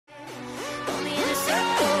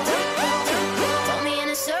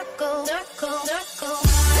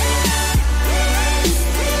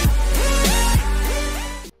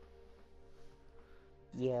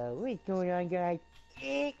going on, guys?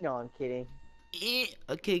 No, I'm kidding.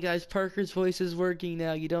 Okay, guys, Parker's voice is working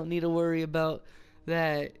now. You don't need to worry about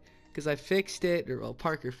that because I fixed it, or well,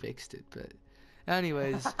 Parker fixed it. But,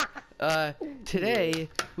 anyways, Yeah. today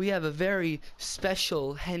we have a very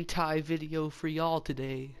special hentai video for y'all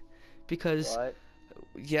today because, What?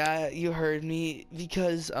 yeah, you heard me.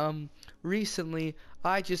 Because recently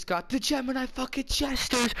I just got the Gemini fucking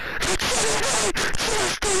Jesters.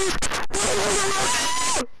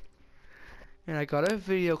 And I got a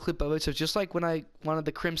video clip of it, so just like when I wanted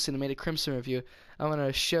the Crimson and made a Crimson review, I'm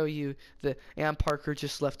gonna show you the and Parker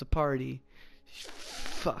just left the party.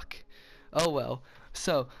 Fuck. Oh well.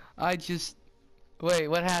 So, I just... Wait,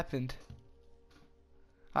 what happened?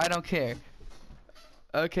 I don't care.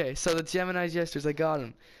 Okay, so the Gemini Jesters, I got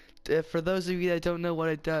them. For those of you that don't know what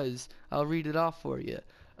it does, I'll read it off for you.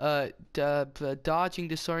 Dodging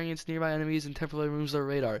disorients nearby enemies and temporarily removes their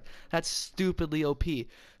radar. That's stupidly OP.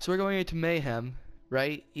 So we're going into Mayhem,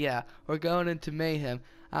 right? Yeah, we're going into Mayhem.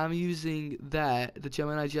 I'm using that, the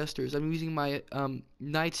Gemini Jesters. I'm using my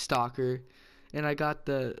Night Stalker, and I got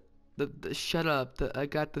the shut up. I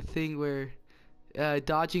got the thing where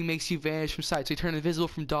dodging makes you vanish from sight, so you turn invisible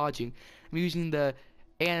from dodging. I'm using the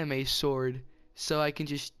anime sword, so I can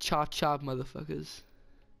just chop motherfuckers.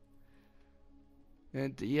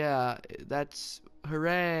 And yeah, that's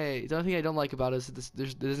hooray. The only thing I don't like about it is that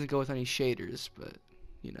it doesn't go with any shaders, but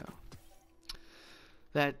you know,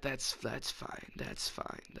 that's fine. That's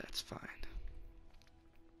fine.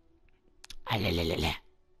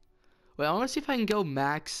 Wait, I want to see if I can go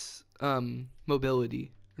max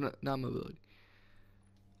mobility. Not mobility.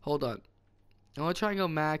 Hold on. I want to try and go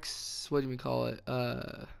max. What do we call it?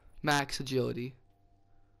 Max agility.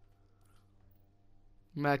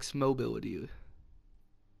 Max mobility.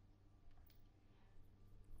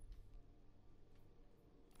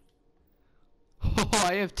 Oh,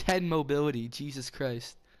 I have 10 mobility. Jesus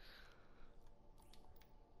Christ.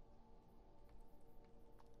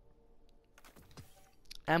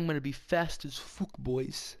 I'm gonna be fast as fuck,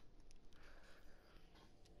 boys.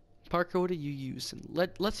 Parker, what are you using?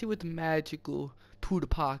 Let's see what the magical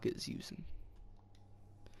Pudapaka is using.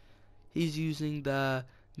 He's using the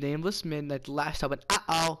Nameless Midnight last time.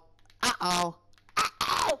 Uh-oh.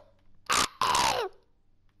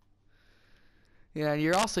 Yeah, and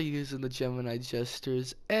you're also using the Gemini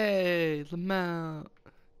Jesters. Hey, Lamont.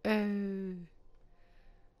 Hey.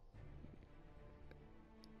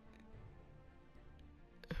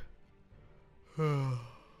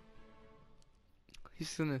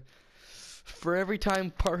 He's gonna... For every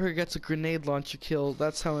time Parker gets a grenade launcher kill,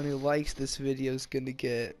 that's how many likes this video is gonna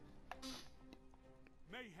get.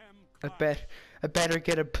 I better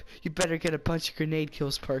get a... You better get a bunch of grenade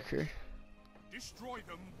kills, Parker. Destroy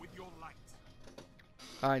them with your light.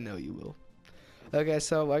 I know you will. Okay,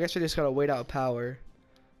 so I guess we just gotta wait out power.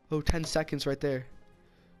 Oh, 10 seconds right there.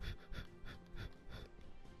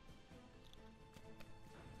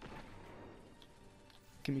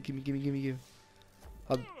 Gimme.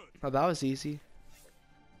 Oh, that was easy.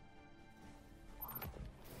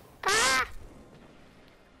 Ah!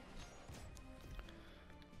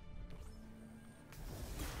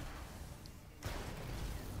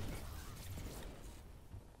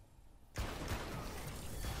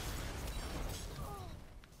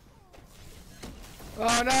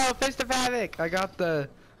 Oh no, Fist of Havoc! I got the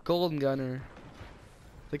golden gunner.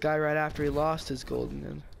 The guy right after he lost his golden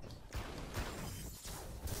gun.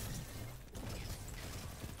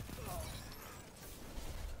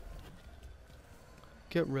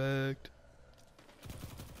 Get wrecked.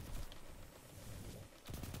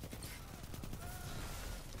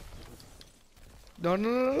 No.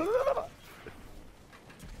 You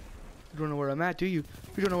don't know where I'm at, do you?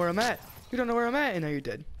 You don't know where I'm at. You don't know where I'm at, and now you're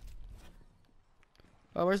dead.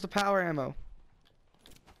 Oh, where's the power ammo?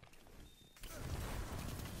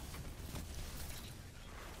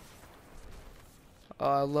 Oh,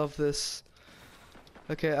 I love this.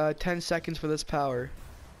 Okay, 10 seconds for this power.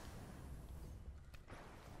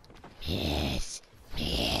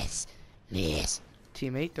 Miss.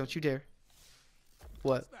 Teammate, don't you dare.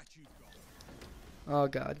 What? Oh,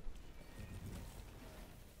 God.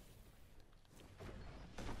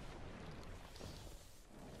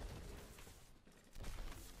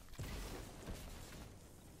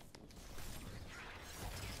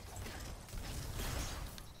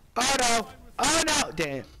 Oh, no! Oh, no!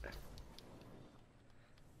 Damn.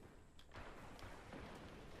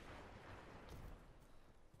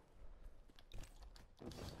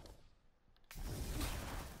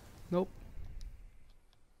 Nope.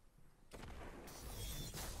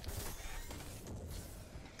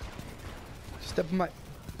 Step in my...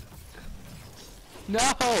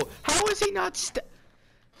 No! How is he not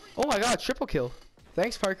Oh my god, triple kill.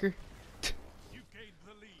 Thanks, Parker. You gained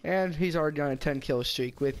the lead. And he's already on a 10 kill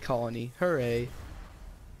streak with Colony. Hooray.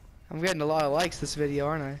 I'm getting a lot of likes this video,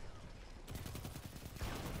 aren't I?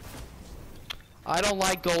 I don't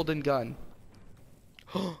like golden gun.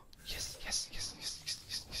 Yes, yes, yes, yes, yes,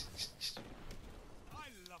 yes, yes, yes. I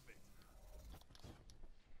love it.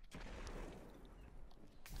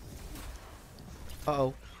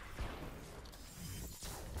 Uh-oh.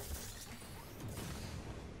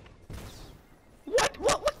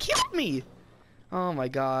 What killed me? Oh my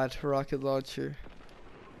god, rocket launcher.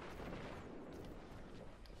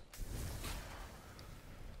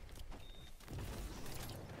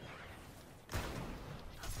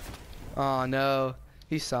 Oh no,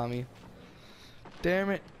 he saw me. Damn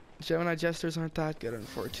it, Gemini jesters aren't that good,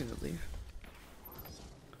 unfortunately.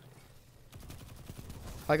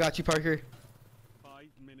 I got you, Parker. 5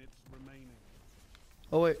 minutes remaining.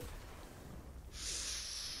 Oh wait.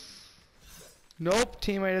 Nope,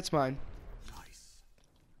 teammate, it's mine. Nice.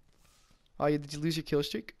 Oh, did you lose your kill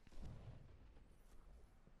streak?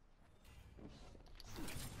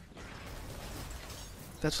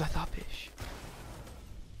 That's what I thought, bitch.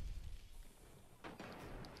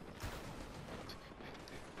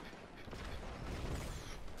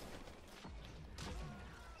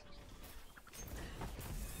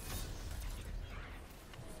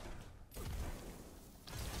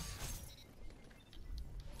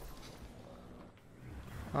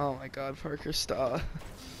 Oh my god, Parker, stop.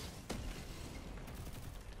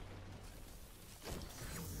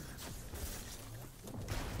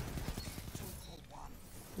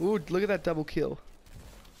 Ooh, look at that double kill.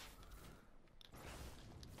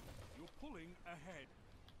 You're pulling ahead.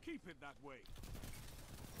 Keep it that way.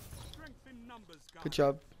 Strength in numbers, guys. Good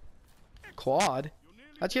job. Quad? You're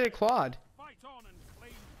nearly How'd you get a quad? fight on and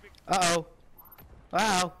claim victory. Uh-oh.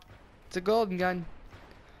 Wow. It's a golden gun.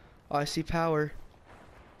 Oh, I see power.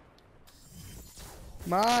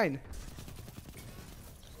 Mine.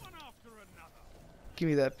 One after another. Give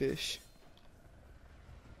me that fish.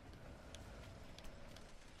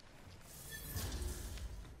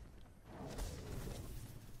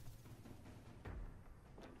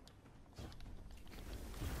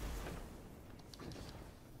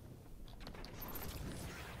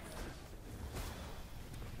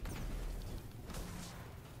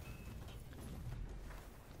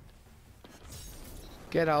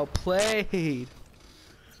 Get outplayed.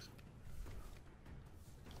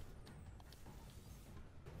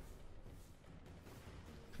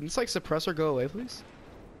 Can this like suppressor go away, please?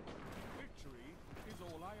 Victory is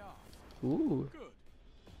all I ask. Ooh, Good.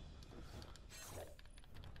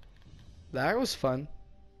 that was fun.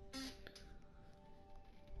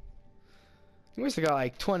 You must have got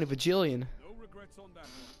like 20 bajillion. No regrets on that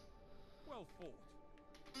one. Well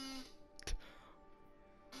fought.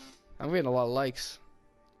 I'm getting a lot of likes.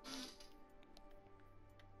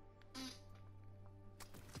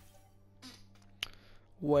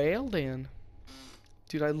 Well then.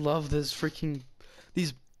 Dude, I love this freaking...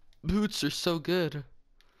 These boots are so good.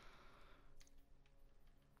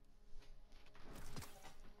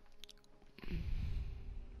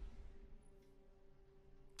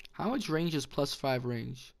 How much range is +5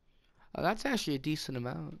 range? That's actually a decent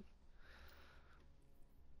amount.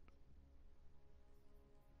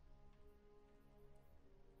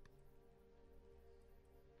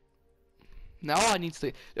 Now all I need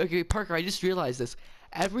to... Okay, Parker, I just realized this.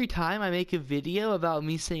 Every time I make a video about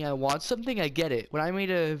me saying I want something, I get it. When I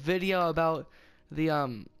made a video about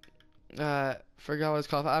the, forgot what it's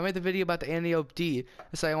called. I made the video about the Anti-Op D.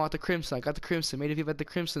 I said I want the Crimson. I got the Crimson. Made a video about the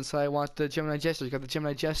Crimson, so I want the Gemini Jesters. Got the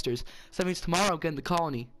Gemini Jesters. So that means tomorrow I'm getting the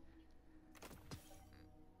Colony.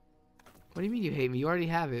 What do you mean you hate me? You already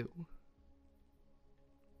have it.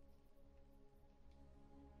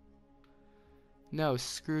 No,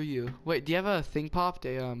 screw you. Wait, do you have a thing popped? A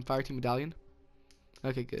Fireteam Medallion?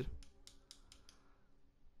 Okay, good.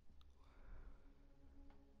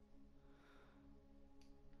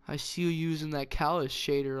 I see you using that Callus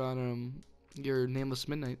shader on your Nameless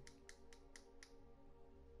Midnight.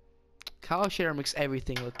 Callus shader makes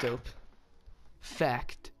everything look dope.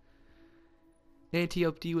 Fact.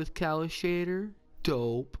 Anti-Op D with Callus shader,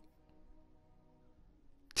 dope.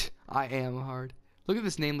 I am hard. Look at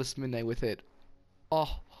this Nameless Midnight with it.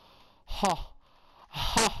 Oh, ha,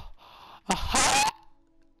 ha, ha.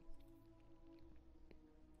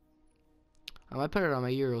 I might put it on my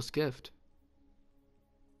Euro's gift.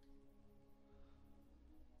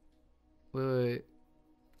 Wait.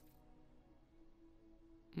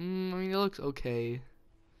 I mean, it looks okay.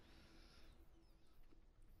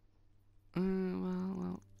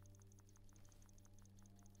 Well.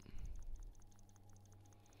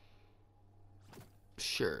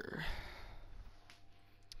 Sure.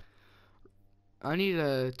 I need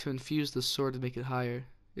to infuse the sword to make it higher.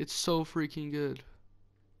 It's so freaking good.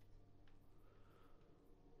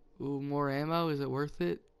 Ooh, more ammo? Is it worth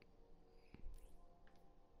it?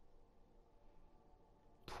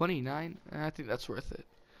 29? I think that's worth it.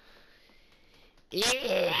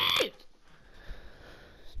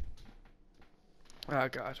 Oh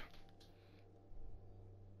god.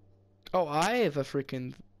 Oh, I have a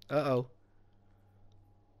freaking... Uh-oh.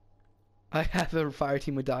 I have a fire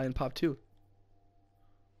team medallion pop too.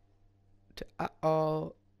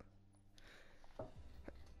 Uh-oh.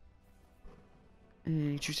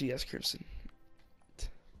 Juicy, yes, Crimson.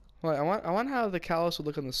 Well, I want how the callus would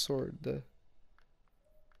look on the sword. The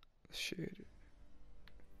shade.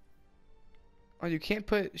 Oh, you can't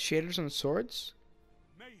put shaders on swords?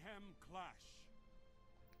 Mayhem clash.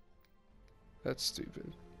 That's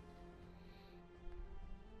stupid.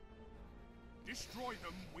 Destroy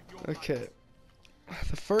them with your Okay.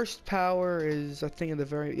 The first power is, I think, in the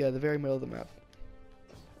very middle of the map.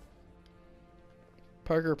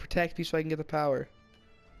 Parker, protect me so I can get the power.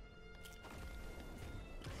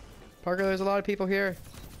 Parker, there's a lot of people here.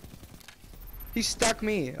 He stuck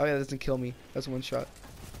me. Oh yeah, that doesn't kill me. That's one shot.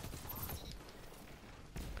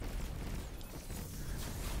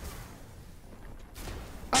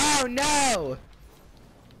 Oh no!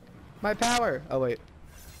 My power. Oh wait.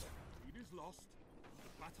 It is lost.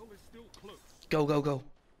 The battle is still close. Go, go, go.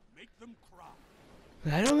 Make them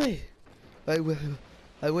cry. Enemy! I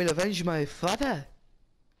will avenge my father.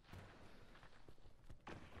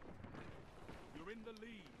 You're in the lead.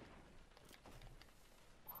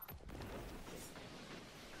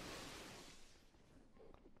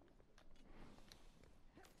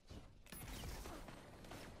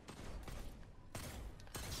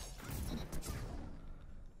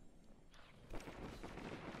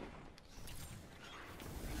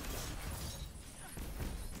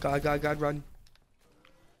 God, run.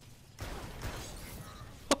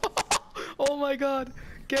 Oh my god,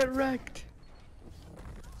 get wrecked.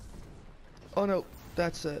 Oh no,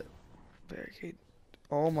 that's a barricade.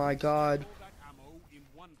 Oh my god. All that ammo in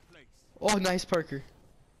one place. Oh, nice, Parker.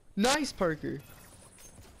 Nice, Parker.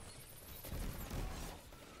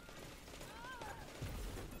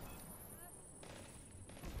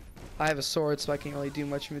 I have a sword, so I can't really do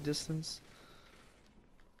much from a distance.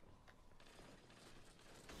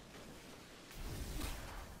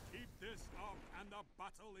 Keep this up and the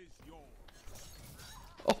battle is yours.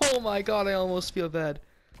 Oh my god, I almost feel bad.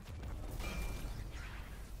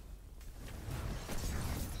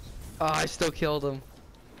 Ah, I still killed him.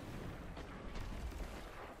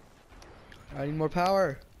 I need more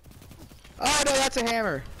power. Oh no, that's a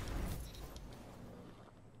hammer.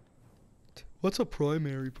 What's a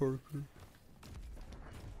primary, Parker?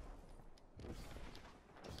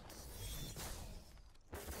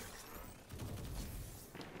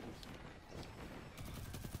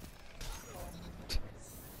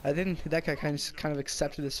 I didn't. That guy kind of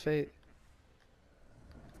accepted his fate.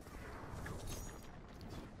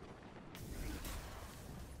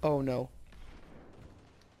 Oh no.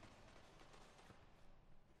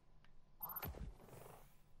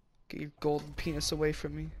 Get your golden penis away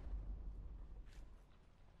from me.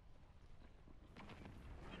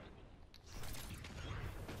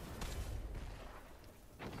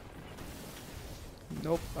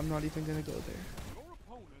 Nope, I'm not even gonna go there. Your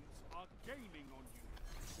opponents are gaining on you.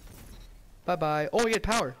 Bye bye. Oh, we get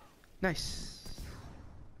power. Nice.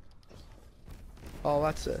 Oh,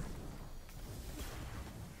 that's a.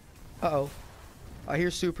 Uh-oh. I hear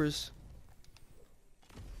supers.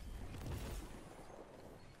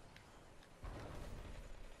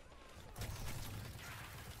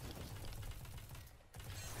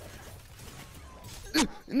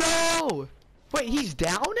 No! Wait, he's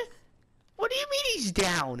down? What do you mean he's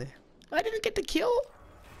down? I didn't get the kill?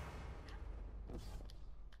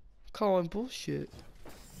 Calling bullshit.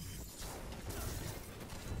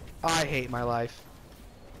 I hate my life.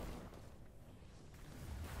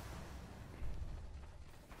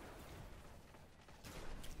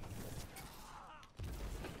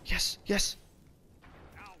 Yes, yes.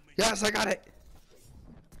 Now make Yes, I got it.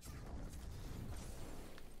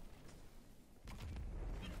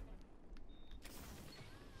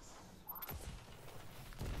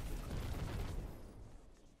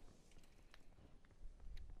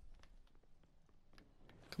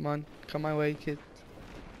 Come on, come my way, kid.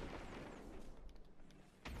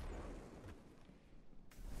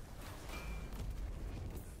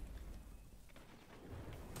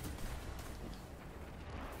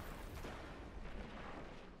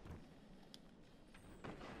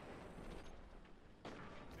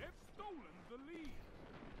 they've stolen the lead.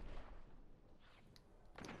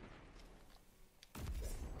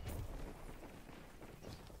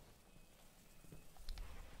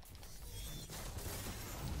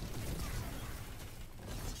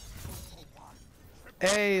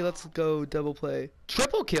 Hey, let's go double play.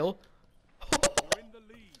 Triple kill? You're in the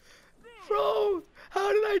lead. Bro,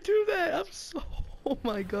 how did I do that? I'm so... Oh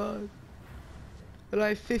my god. But I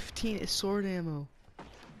have 15 sword ammo.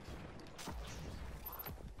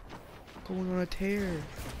 Going on a tear.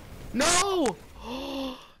 No!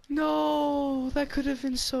 No! That could have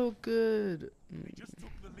been so good. We just took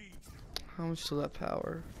the lead. How much to that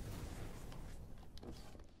power?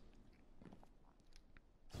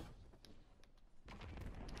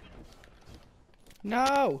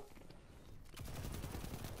 No!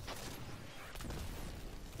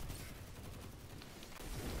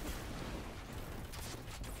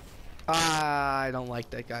 I don't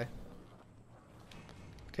like that guy.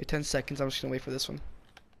 Okay, 10 seconds. I'm just gonna wait for this one.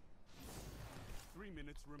 3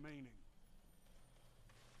 minutes remaining.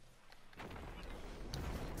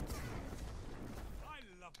 I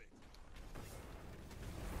love it.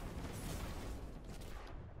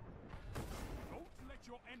 Don't let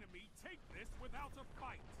your enemy take this without a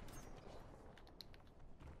fight.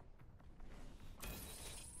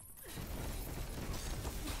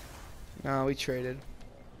 No, we traded.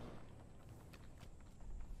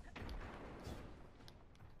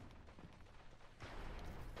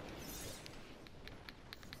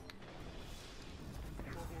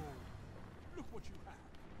 Look what you have.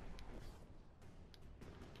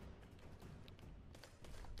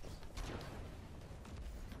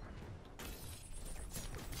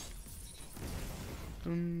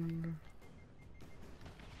 Mm.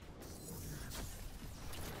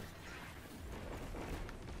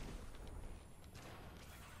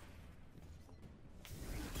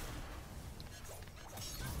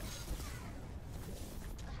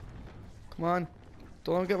 Come on.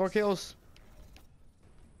 Don't let him get more kills.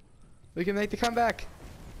 We can make the comeback.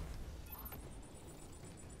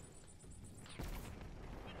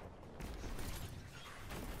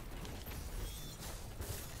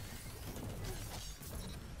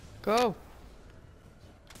 Go.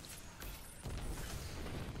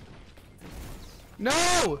 No!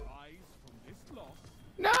 Rise from this loss.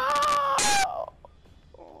 No!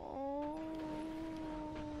 Oh,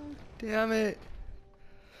 damn it.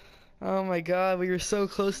 Oh my god, we were so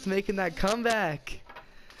close to making that comeback.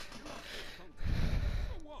 So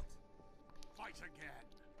what? Fight again.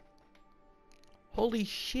 Holy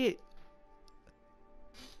shit.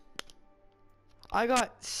 I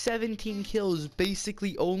got 17 kills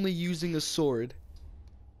basically only using a sword.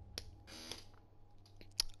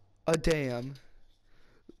 Damn.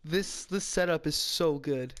 This setup is so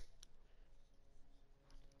good.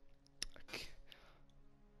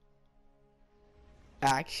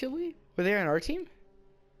 Actually? Were they on our team?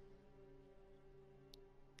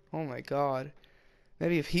 Oh my god.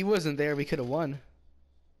 Maybe if he wasn't there, we could have won.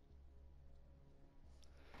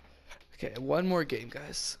 Okay, one more game,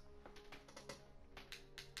 guys.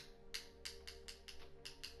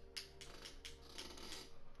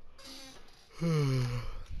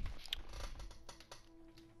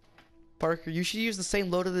 Parker, you should use the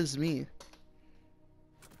same loadout as me.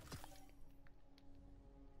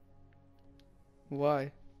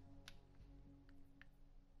 Why?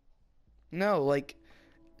 No, like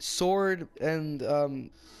sword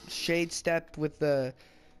and shade step with the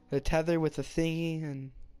tether with the thingy,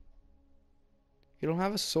 and you don't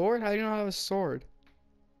have a sword? How do you not have a sword?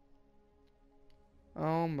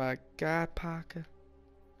 Oh my god, Parker.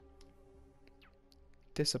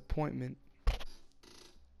 Disappointment.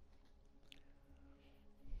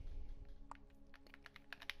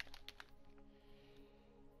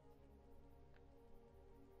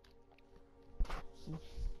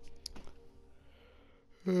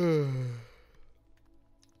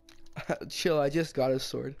 Chill, I just got a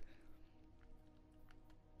sword.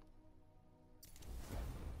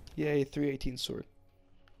 Yay, 318 sword.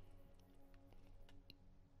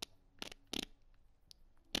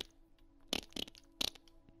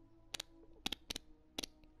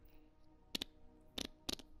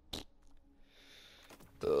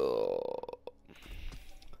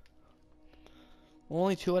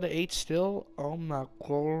 Only 2 out of 8 still? Oh my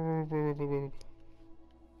god.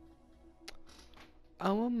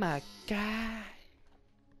 Oh my god.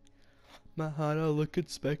 My heart all looking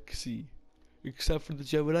spexy. Except for the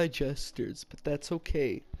Gemini Jesters, but that's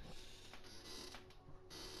okay.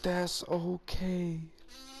 That's okay.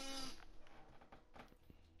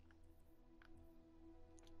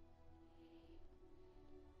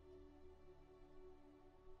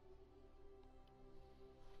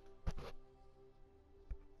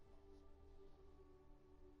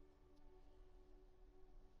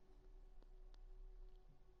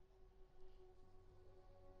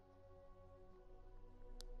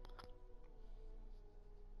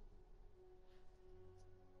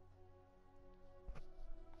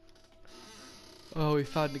 Oh, we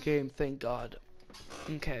found the game, thank God.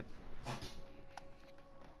 Okay.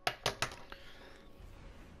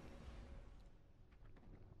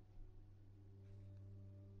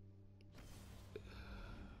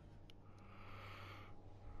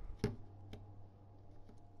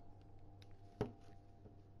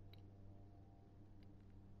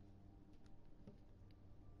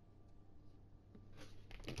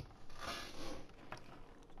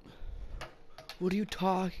 What are you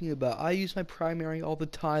talking about? I use my primary all the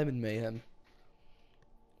time in Mayhem.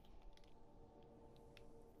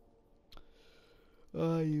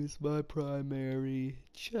 I use my primary.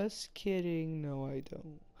 Just kidding. No, I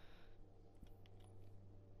don't.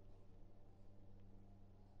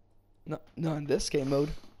 No, not in this game mode.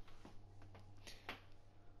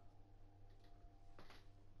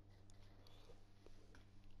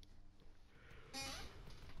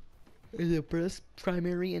 The best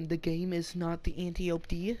primary in the game is not the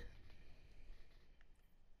anti-OP. It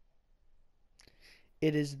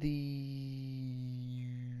is the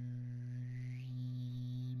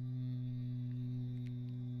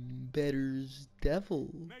Better's Devil.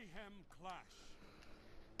 Mayhem clash.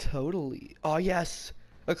 Totally. Oh yes,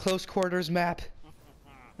 a close quarters map.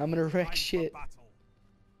 I'm gonna wreck Time for shit. battle.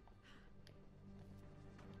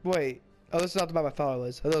 Wait. Oh, this is not the map I thought it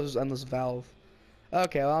was. I thought it was Endless Valve.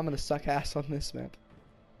 Okay, well I'm gonna suck ass on this map.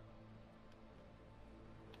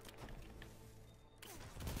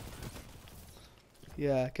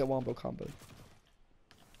 Yeah, get wombo combo.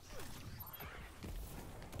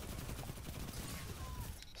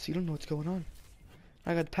 So you don't know what's going on.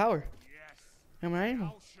 I got the power. Yes. Am I?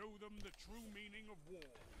 I'll show them the true meaning of war.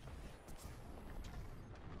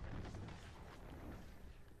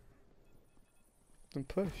 Then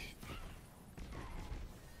push.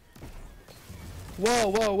 Whoa,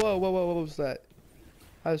 whoa, whoa, whoa, whoa, what was that?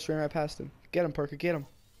 I was straight right past him. Get him, Parker, get him.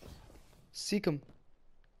 Seek him.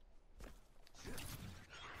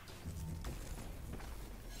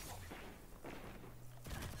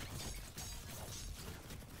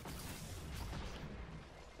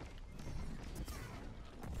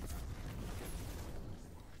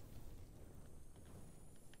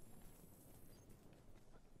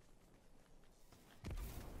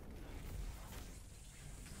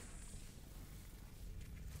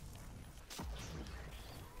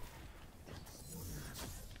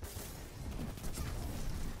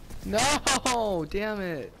 No! Damn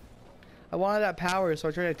it. I wanted that power, so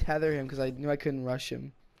I tried to tether him because I knew I couldn't rush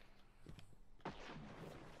him.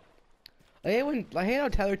 I hate how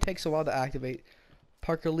tether takes a while to activate.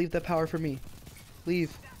 Parker, leave that power for me.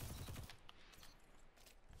 Leave.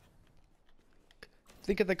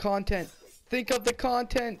 Think of the content. Think of the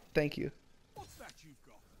content. Thank you. What's that you've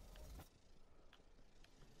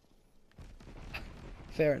got?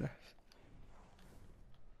 Fair enough.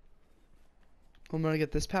 I'm gonna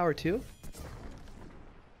get this power too.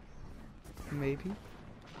 Maybe.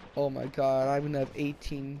 Oh my god, I'm gonna have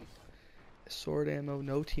 18 sword ammo,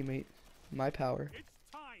 no teammate. My power. It's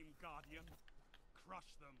time, Guardian. Crush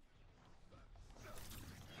them.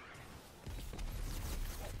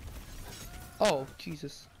 Oh,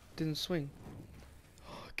 Jesus. Didn't swing.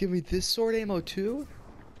 Give me this sword ammo too?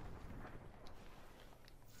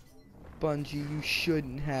 Bungie, you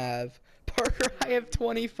shouldn't have. Parker, I have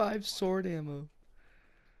 25 sword ammo.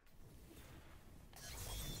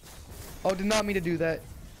 Oh, did not mean to do that.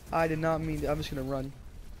 I did not mean to. I'm just gonna run.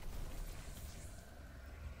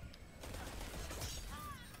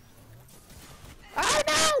 Oh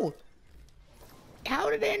no!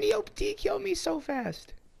 How did Andy OPT kill me so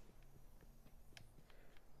fast?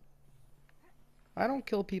 I don't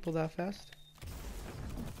kill people that fast.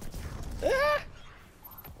 Ah!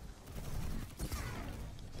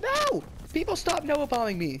 No! People stop Noah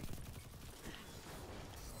bombing me.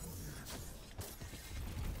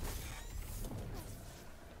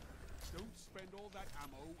 Don't spend all that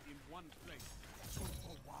ammo in one place. Go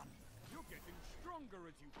for one. You're getting stronger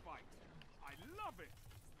as you fight. I love it.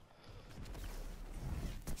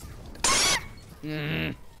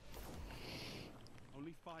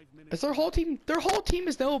 Only 5 minutes. Is their whole team? Their whole team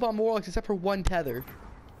is Noah bomb warlocks except for one tether.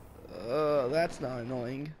 That's not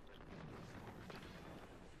annoying.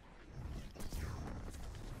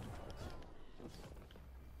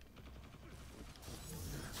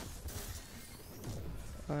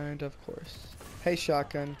 And of course. Hey,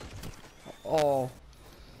 shotgun. Oh.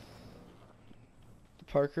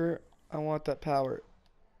 Parker, I want that power.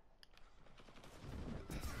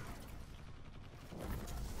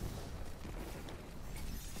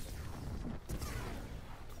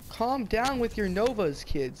 Calm down with your Novas,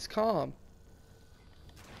 kids. Calm.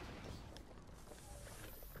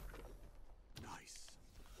 Nice.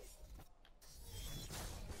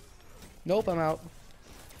 Nope, I'm out.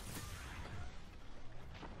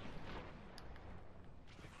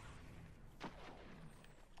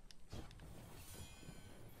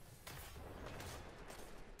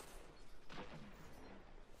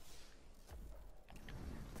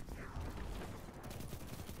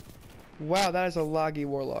 Wow, that is a laggy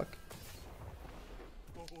warlock.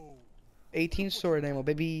 Oh, 18 sword ammo,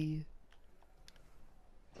 baby.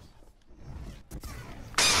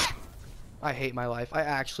 I hate my life. I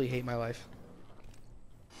actually hate my life.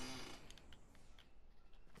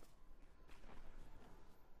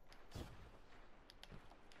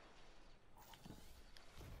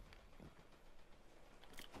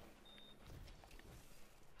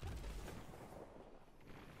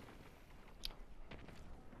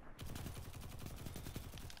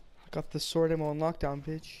 I got the sword ammo on lockdown,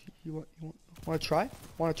 bitch. Want to try?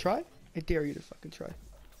 Want to try? I dare you to fucking try.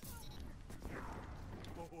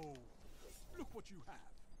 oh, look what you have.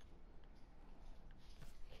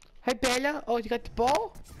 Hey, Bella. Oh, you got the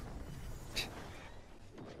ball? The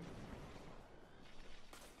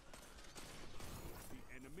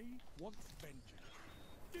enemy wants vengeance.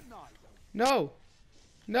 Deny them. No.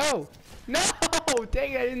 No. No.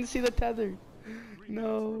 Dang it, I didn't see the tether. 3 minutes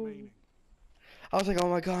No. remaining. I was like, oh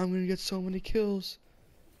my god, I'm gonna get so many kills.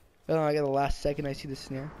 Oh, I got the last second I see the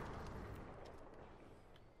snare.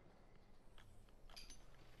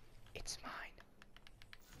 It's mine.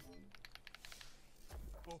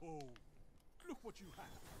 Oh, look what you have.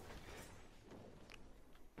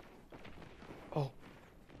 Oh.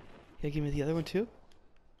 Yeah, give me the other one too?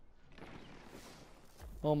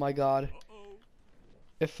 Oh my god. Uh-oh.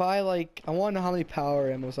 If I like, I want to know how many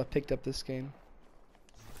power ammos I picked up this game.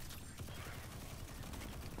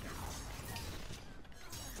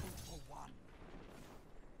 For 1.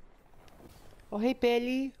 Oh, hey,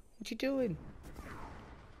 Belly. What you doing?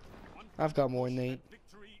 I've got more than 8.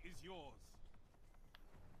 Victory is yours.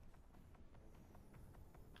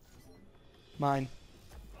 Mine.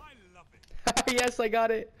 I love it. Yes, I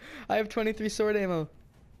got it. I have 23 sword ammo.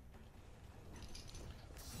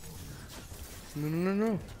 No, no, no,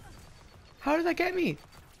 no. How did that get me?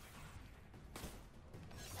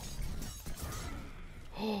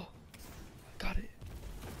 Oh, got it.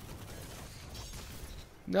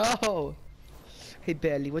 No. Hey,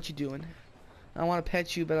 Belly, what you doing? I want to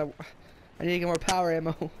pet you, but I need to get more power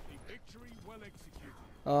ammo. A victory well executed.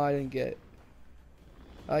 Oh, I didn't get it.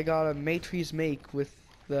 I got a Matri's Make with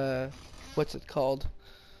the, what's it called?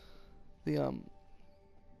 The,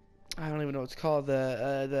 I don't even know what it's called.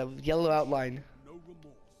 The yellow outline. No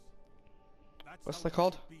remorse. That's What's how that it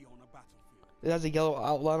called? should be on a battlefield. It has a yellow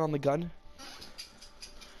outline on the gun.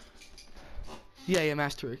 Yeah,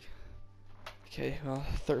 Masterwork. Okay, well,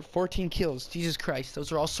 14 kills. Jesus Christ, those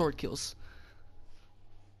are all sword kills.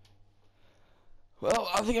 Well,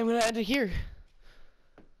 I think I'm gonna end it here.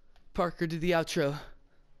 Parker, do the outro.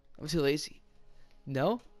 I'm too lazy.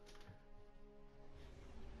 No?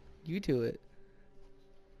 You do it.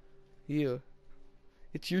 You.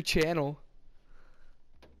 It's your channel.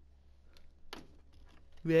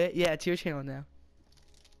 Yeah, it's your channel now.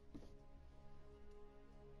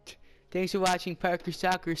 Thanks for watching Parker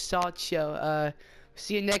Soccer Salt Show.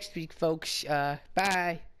 See you next week, folks.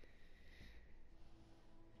 Bye.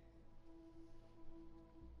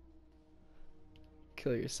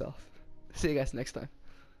 Kill yourself. See you guys next time.